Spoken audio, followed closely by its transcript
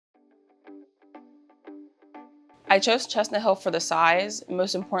I chose Chestnut Hill for the size,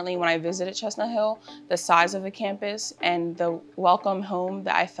 most importantly when I visited Chestnut Hill, the size of the campus and the welcome home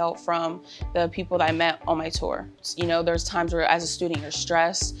that I felt from the people that I met on my tour. You know, there's times where as a student you're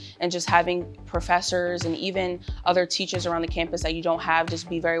stressed, and just having professors and even other teachers around the campus that you don't have just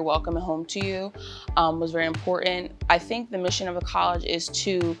be very welcome and home to you was very important. I think the mission of a college is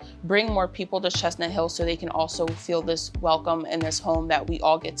to bring more people to Chestnut Hill so they can also feel this welcome and this home that we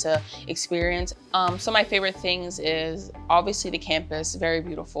all get to experience. Some of my favorite things is obviously the campus, very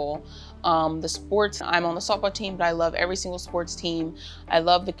beautiful. The sports, I'm on the softball team, but I love every single sports team. I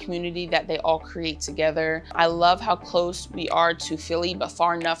love the community that they all create together. I love how close we are to Philly, but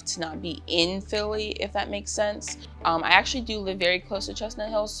far enough to not be in Philly, if that makes sense. I actually do live very close to Chestnut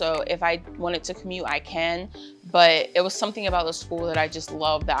Hill, so if I wanted to commute, I can. But it was something about the school that I just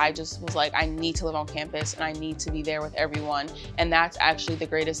loved, that I just was like, I need to live on campus and I need to be there with everyone. And that's actually the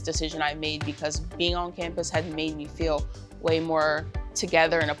greatest decision I made, because being on campus had made me feel way more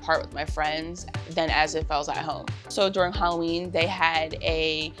together and apart with my friends than as if I was at home. So during Halloween, they had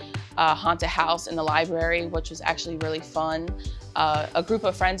a haunted house in the library, which was actually really fun. A group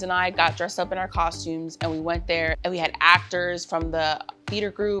of friends and I got dressed up in our costumes and we went there, and we had actors from the theater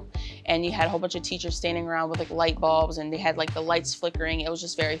group, and you had a whole bunch of teachers standing around with like light bulbs, and they had like the lights flickering. It was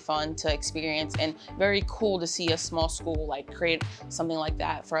just very fun to experience and very cool to see a small school like create something like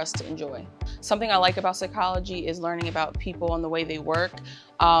that for us to enjoy. Something I like about psychology is learning about people and the way they work.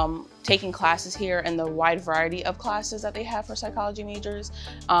 Taking classes here and the wide variety of classes that they have for psychology majors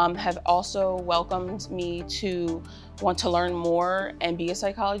have also welcomed me to want to learn more and be a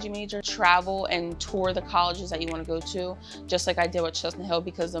psychology major. Travel and tour the colleges that you want to go to, just like I did with Chestnut Hill,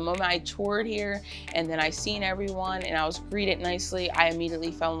 because the moment I toured here and then I seen everyone and I was greeted nicely, I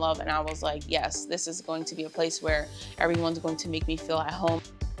immediately fell in love, and I was like, yes, this is going to be a place where everyone's going to make me feel at home.